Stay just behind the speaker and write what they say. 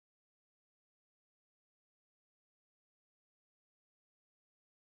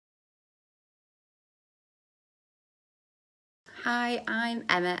Hi, I'm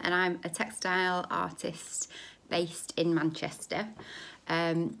Emma and I'm a textile artist based in Manchester.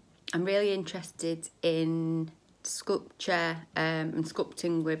 I'm really interested in sculpture and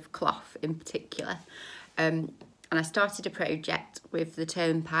sculpting with cloth in particular. And I started a project with the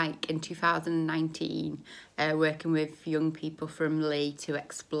Turnpike in 2019, working with young people from Lee to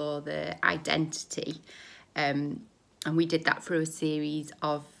explore their identity. And we did that through a series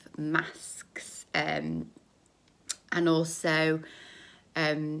of masks and also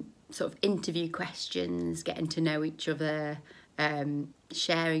sort of interview questions, getting to know each other,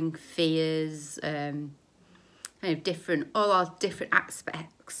 sharing fears, kind of all our different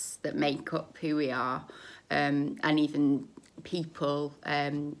aspects that make up who we are, and even people,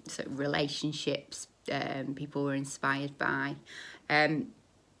 sort of relationships, people we're inspired by. And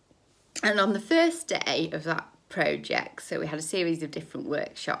on the first day of that project, so we had a series of different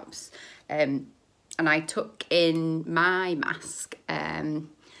workshops, and I took in my mask,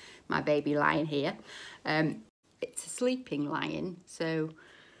 my baby lion here. It's a sleeping lion, so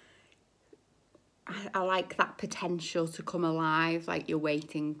I like that potential to come alive, like you're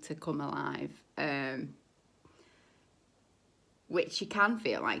waiting to come alive, which you can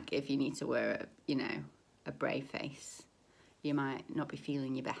feel like if you need to wear a brave face. You might not be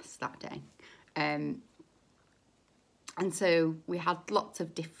feeling your best that day. And so we had lots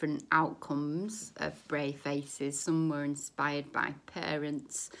of different outcomes of brave faces. Some were inspired by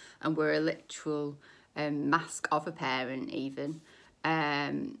parents and were a literal mask of a parent even.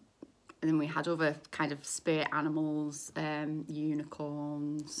 And then we had other kind of spirit animals,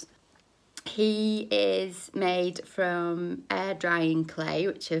 unicorns. He is made from air drying clay,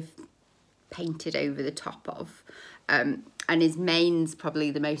 which I've painted over the top of. And his mane's probably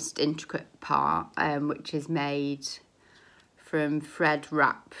the most intricate part, which is made from thread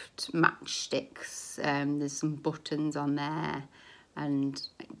wrapped matchsticks. There's some buttons on there and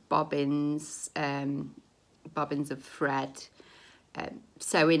bobbins, bobbins of thread.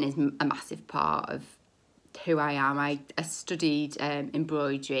 Sewing is a massive part of who I am. I studied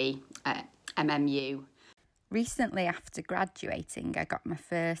embroidery at MMU. Recently, after graduating, I got my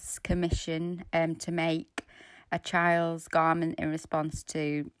first commission to make a child's garment in response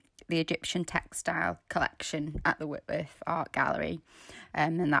to the Egyptian textile collection at the Whitworth Art Gallery,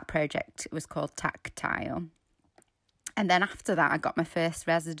 and that project was called Tactile. And then after that, I got my first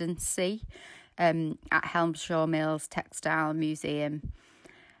residency at Helmshaw Mills Textile Museum,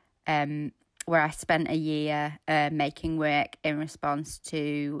 where I spent a year making work in response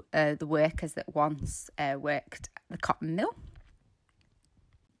to the workers that once worked at the cotton mill.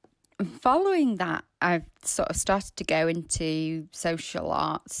 Following that, I've sort of started to go into social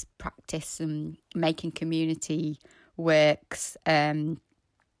arts practice and making community works. So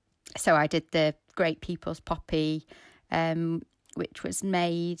I did the Great People's Poppy, which was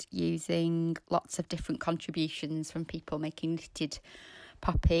made using lots of different contributions from people making knitted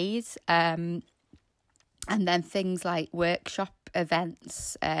poppies. And then things like workshop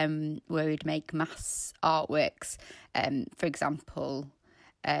events where we'd make mass artworks, for example,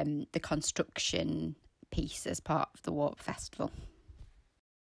 the construction piece as part of the Warp Festival.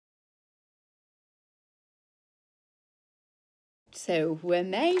 So we're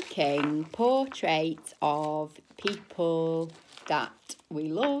making portraits of people that we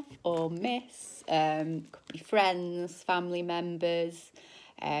love or miss, could be friends, family members,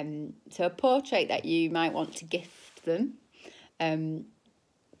 so a portrait that you might want to gift them.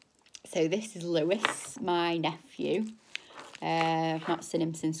 So this is Lewis, my nephew. I've not seen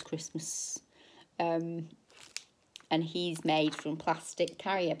him since Christmas. And he's made from plastic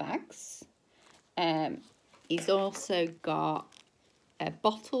carrier bags. He's also got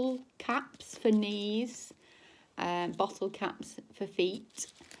bottle caps for knees, bottle caps for feet.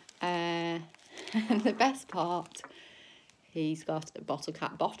 And the best part, he's got a bottle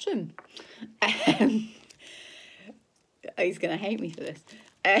cap bottom. He's going to hate me for this.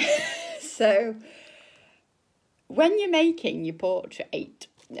 So when you're making your portrait,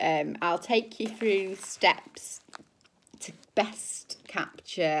 I'll take you through steps to best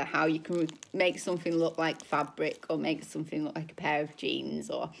capture how you can make something look like fabric or make something look like a pair of jeans,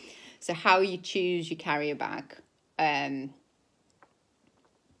 or so how you choose your carrier bag, and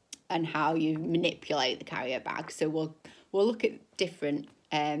how you manipulate the carrier bag. So we'll look at different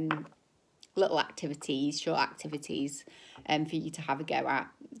little activities, short activities, for you to have a go at,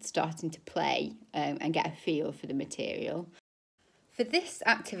 starting to play and get a feel for the material. For this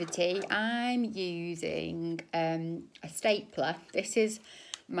activity, I'm using a stapler. This is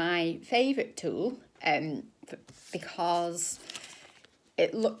my favourite tool because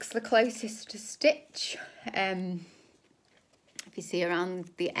it looks the closest to stitch. if you see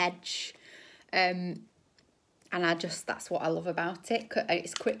around the edge. And that's what I love about it.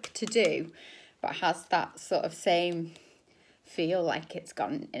 It's quick to do, but has that sort of same feel, like it's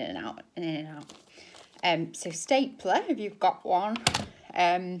gone in and out and in and out. So stapler, if you've got one.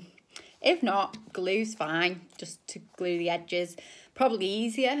 If not, glue's fine, just to glue the edges. Probably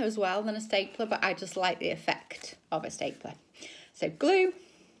easier as well than a stapler, but I just like the effect of a stapler. So glue,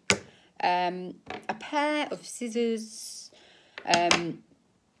 a pair of scissors,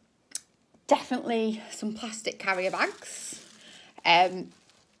 definitely some plastic carrier bags, and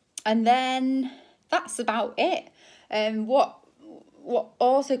then that's about it. What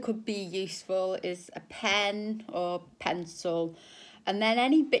also could be useful is a pen or pencil, and then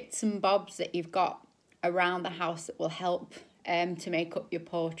any bits and bobs that you've got around the house that will help to make up your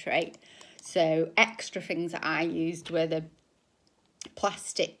portrait. So extra things that I used were the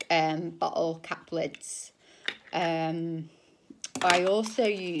plastic bottle cap lids. I also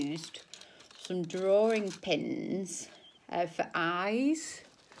used some drawing pins for eyes.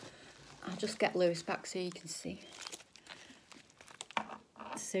 I'll just get Lewis back so you can see.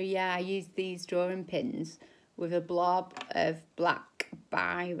 So yeah, I used these drawing pins with a blob of black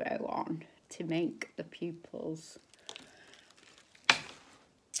biro on to make the pupils.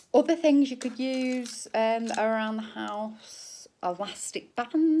 Other things you could use around the house, elastic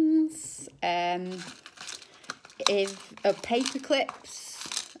bands, paper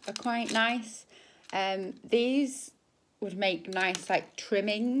clips are quite nice. These would make nice like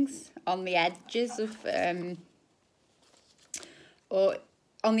trimmings on the edges of or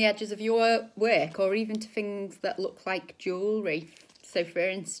on the edges of your work, or even to things that look like jewellery. So for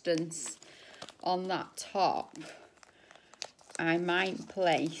instance, on that top, I might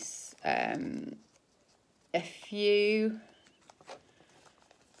place a few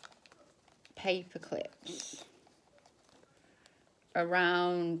paper clips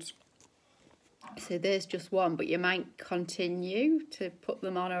around. So there's just one, but you might continue to put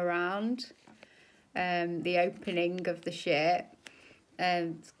them on around the opening of the shirt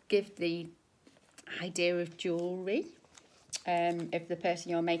and give the idea of jewellery, if the person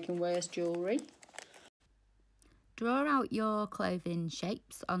you're making wears jewellery. Draw out your clothing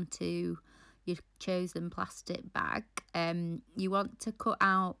shapes onto your chosen plastic bag. You want to cut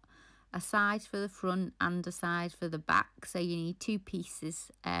out a size for the front and a size for the back, so you need two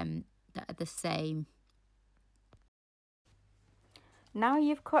pieces that are the same. Now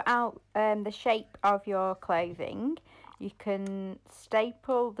you've cut out the shape of your clothing, you can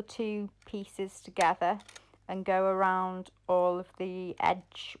staple the two pieces together and go around all of the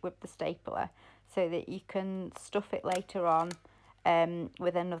edge with the stapler so that you can stuff it later on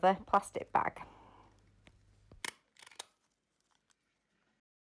with another plastic bag.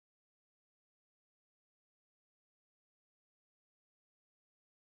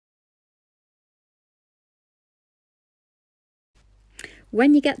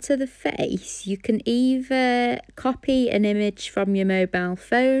 When you get to the face, you can either copy an image from your mobile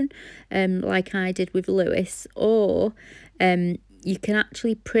phone, like I did with Lewis, or you can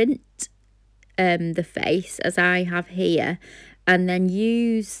actually print the face, as I have here, and then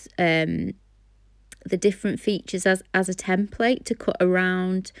use the different features as a template to cut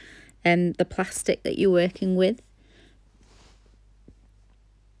around the plastic that you're working with.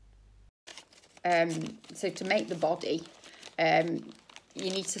 So to make the body, you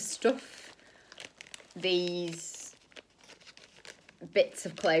need to stuff these bits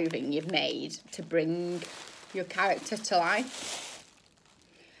of clothing you've made to bring your character to life.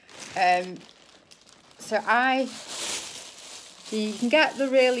 So you can get the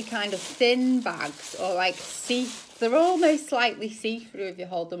really kind of thin bags, or like they're almost slightly see-through if you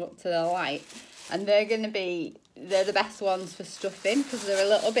hold them up to the light, and they're the best ones for stuffing because they're a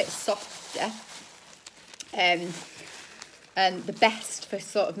little bit softer. And the best for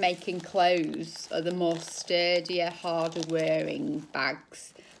sort of making clothes are the more sturdier, harder wearing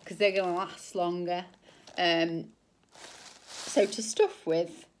bags because they're going to last longer. So to stuff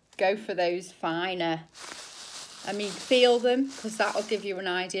with, go for those finer. I mean, feel them because that'll give you an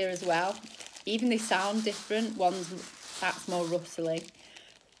idea as well. Even they sound different. That's more rustly.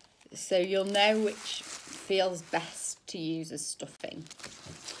 So you'll know which feels best to use as stuffing.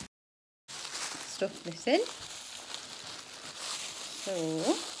 Stuff this in. So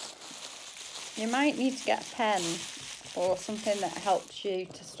you might need to get a pen or something that helps you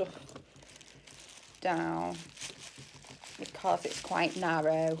to stuff down because it's quite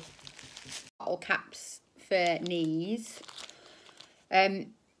narrow. Bottle caps for knees.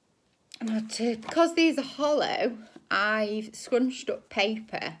 Because these are hollow, I've scrunched up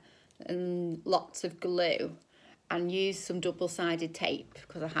paper and lots of glue and use some double-sided tape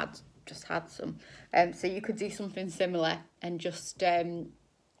because I just had some. So you could do something similar and just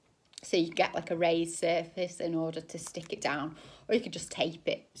so you get like a raised surface in order to stick it down, or you could just tape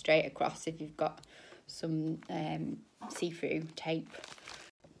it straight across if you've got some see-through tape.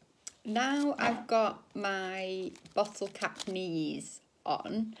 Now I've got my bottle cap knees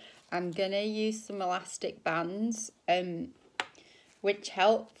on, I'm going to use some elastic bands which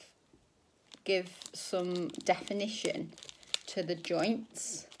help give some definition to the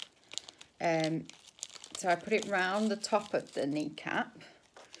joints. So I put it round the top of the kneecap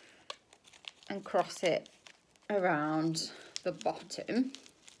and cross it around the bottom,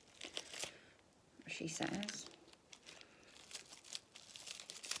 she says.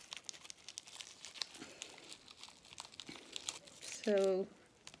 So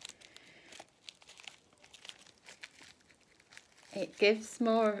it gives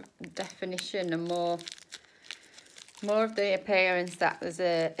more definition and more of the appearance that there's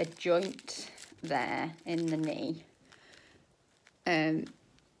a joint there in the knee.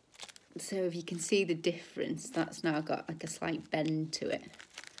 So if you can see the difference, that's now got like a slight bend to it.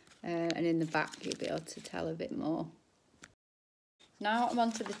 And in the back you'll be able to tell a bit more. Now I'm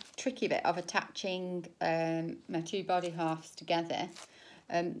on to the tricky bit of attaching my two body halves together.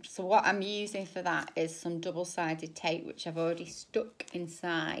 So what I'm using for that is some double-sided tape, which I've already stuck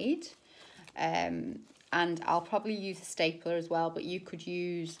inside. And I'll probably use a stapler as well, but you could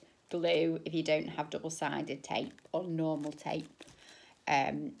use glue if you don't have double-sided tape or normal tape,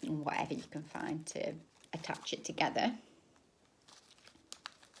 whatever you can find to attach it together.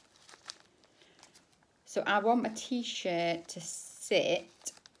 So I want my t-shirt to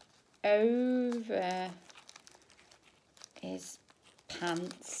sit over his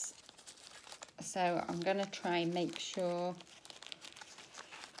pants, so I'm going to try and make sure.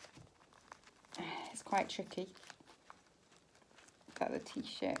 It's quite tricky that the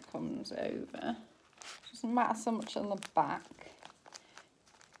t-shirt comes over. Doesn't matter so much on the back,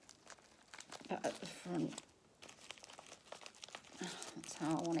 but at the front, that's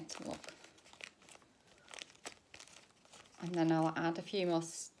how I want it to look. And then I'll add a few more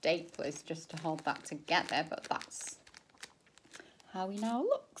staplers just to hold that together, but that's how he now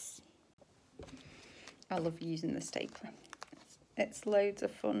looks. I love using the stapler. It's loads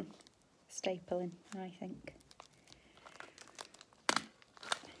of fun stapling, I think.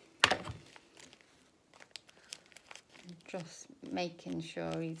 Just making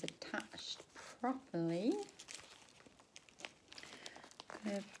sure he's attached properly.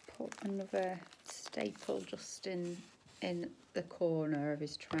 I'm going to put another staple just in the corner of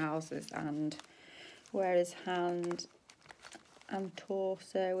his trousers and where his hand and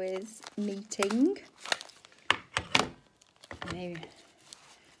torso is meeting. Maybe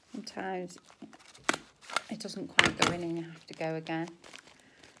sometimes it doesn't quite go in and you have to go again.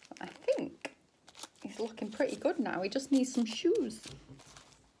 But I think he's looking pretty good now. He just needs some shoes.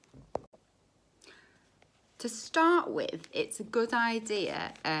 To start with, it's a good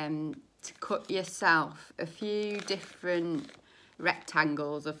idea to cut yourself a few different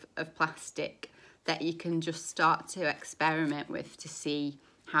rectangles of plastic that you can just start to experiment with to see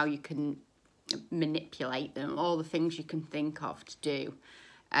how you can manipulate them, all the things you can think of to do.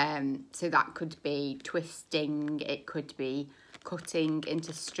 So that could be twisting, it could be cutting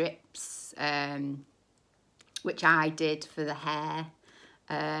into strips, which I did for the hair.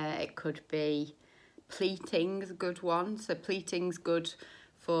 It could be pleating is a good one. So pleating's good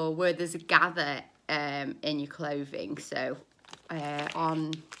for where there's a gather in your clothing. So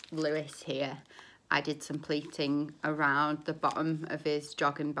on Lewis here, I did some pleating around the bottom of his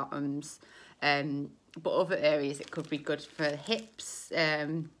jogging bottoms. But other areas it could be good for hips.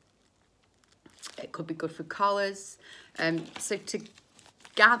 It could be good for collars. So to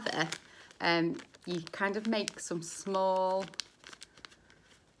gather, you kind of make some small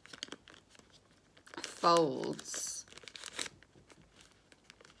folds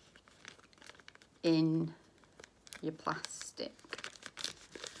in your plastic,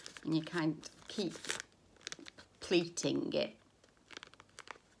 and you kind of keep pleating it,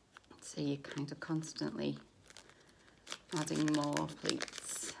 so you're kind of constantly adding more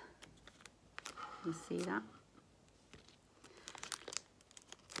pleats. You see that?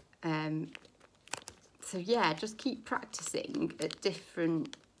 So yeah, just keep practicing at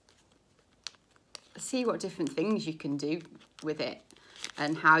see what different things you can do with it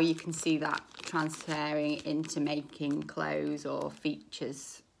and how you can see that transferring into making clothes or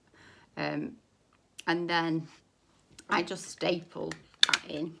features. And then I just stapled that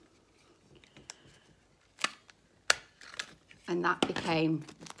in, and that became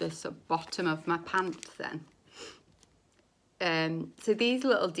the sort of bottom of my pants then. So these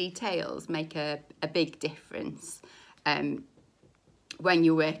little details make a big difference when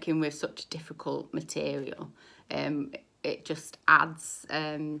you're working with such difficult material. It just adds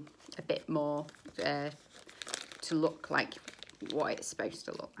a bit more to look like what it's supposed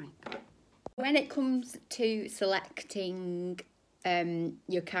to look like. When it comes to selecting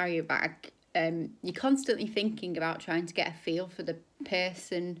your carrier bag, you're constantly thinking about trying to get a feel for the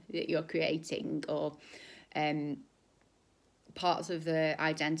person that you're creating, or parts of the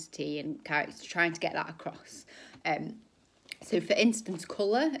identity and character, trying to get that across. So for instance,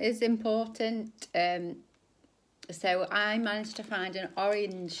 colour is important. So I managed to find an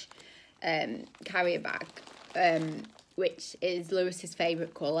orange carrier bag, which is Lewis's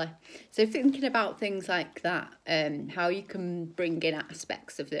favourite colour. So thinking about things like that, how you can bring in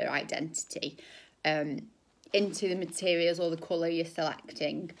aspects of their identity into the materials or the colour you're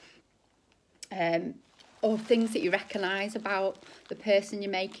selecting, or things that you recognise about the person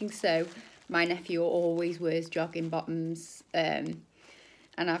you're making. So my nephew always wears jogging bottoms, and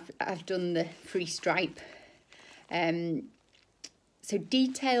I've done the free stripe. So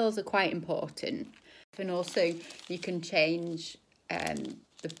details are quite important. And also you can change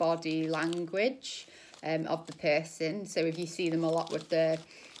the body language of the person. So if you see them a lot with the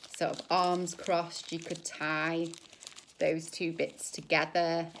sort of arms crossed, you could tie those two bits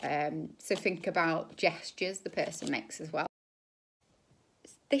together. So think about gestures the person makes as well.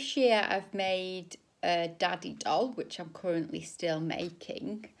 This year I've made a daddy doll, which I'm currently still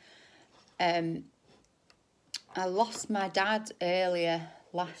making. I lost my dad earlier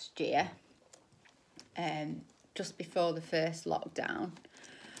last year, just before the first lockdown,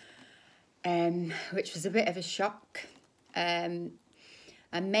 which was a bit of a shock. And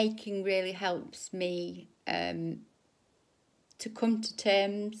making really helps me to come to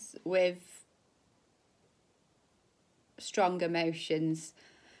terms with strong emotions,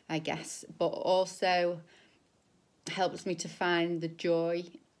 I guess, but also helps me to find the joy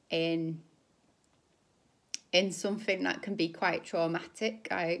in something that can be quite traumatic.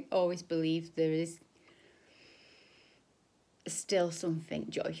 I always believe there is still something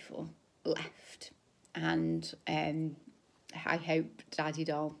joyful left, and I hope Daddy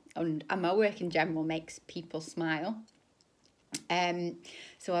Doll and my work in general makes people smile.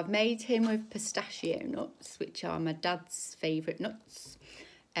 So I've made him with pistachio nuts, which are my dad's favourite nuts.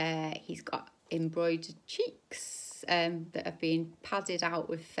 He's got embroidered cheeks that have been padded out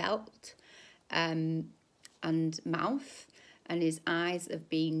with felt, and mouth, and his eyes have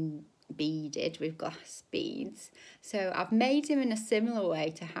been beaded with glass beads. So I've made him in a similar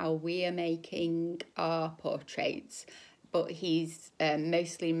way to how we are making our portraits, but he's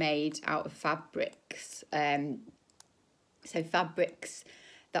mostly made out of fabrics. So fabrics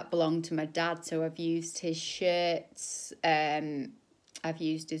that belong to my dad. So I've used his shirts, I've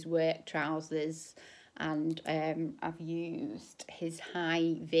used his work trousers, and I've used his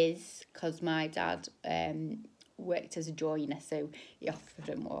high vis because my dad worked as a joiner, so he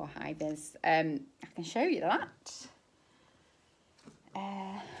often wore high vis. I can show you that.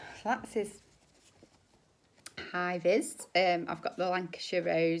 So that's his high vis. I've got the Lancashire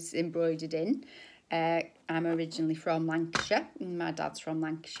rose embroidered in. I'm originally from Lancashire, and my dad's from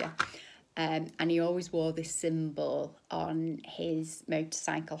Lancashire. And he always wore this symbol on his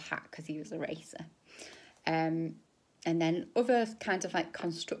motorcycle hat because he was a racer. And then other kinds of like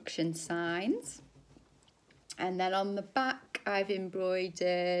construction signs. And then on the back, I've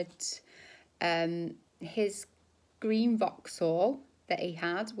embroidered his green Vauxhall that he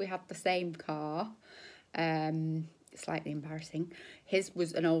had. We had the same car. Slightly embarrassing. His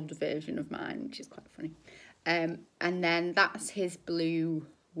was an older version of mine, which is quite funny. And then that's his blue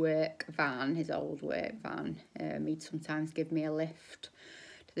work van, his old work van. He'd sometimes give me a lift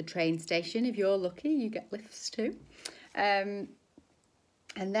to the train station. If you're lucky, you get lifts too. And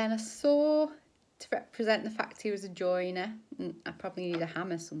then a saw to represent the fact he was a joiner. I probably need a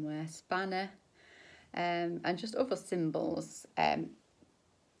hammer somewhere, spanner, and just other symbols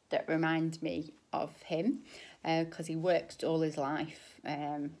that remind me of him, because he worked all his life.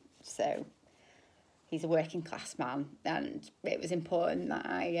 So he's a working class man, and it was important that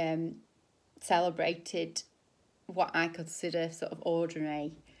I celebrated what I consider sort of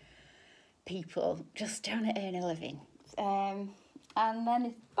ordinary people just trying to earn a living. And then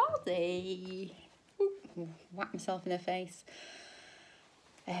his body, whack myself in the face,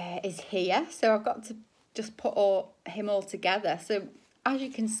 is here. So I've got to just put him all together. So as you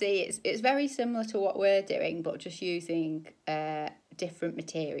can see, it's very similar to what we're doing, but just using different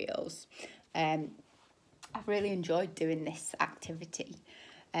materials. I've really enjoyed doing this activity,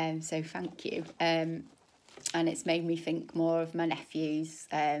 so thank you. and it's made me think more of my nephews,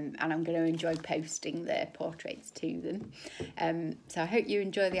 and I'm going to enjoy posting their portraits to them. So I hope you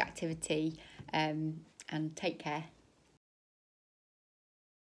enjoy the activity, and take care.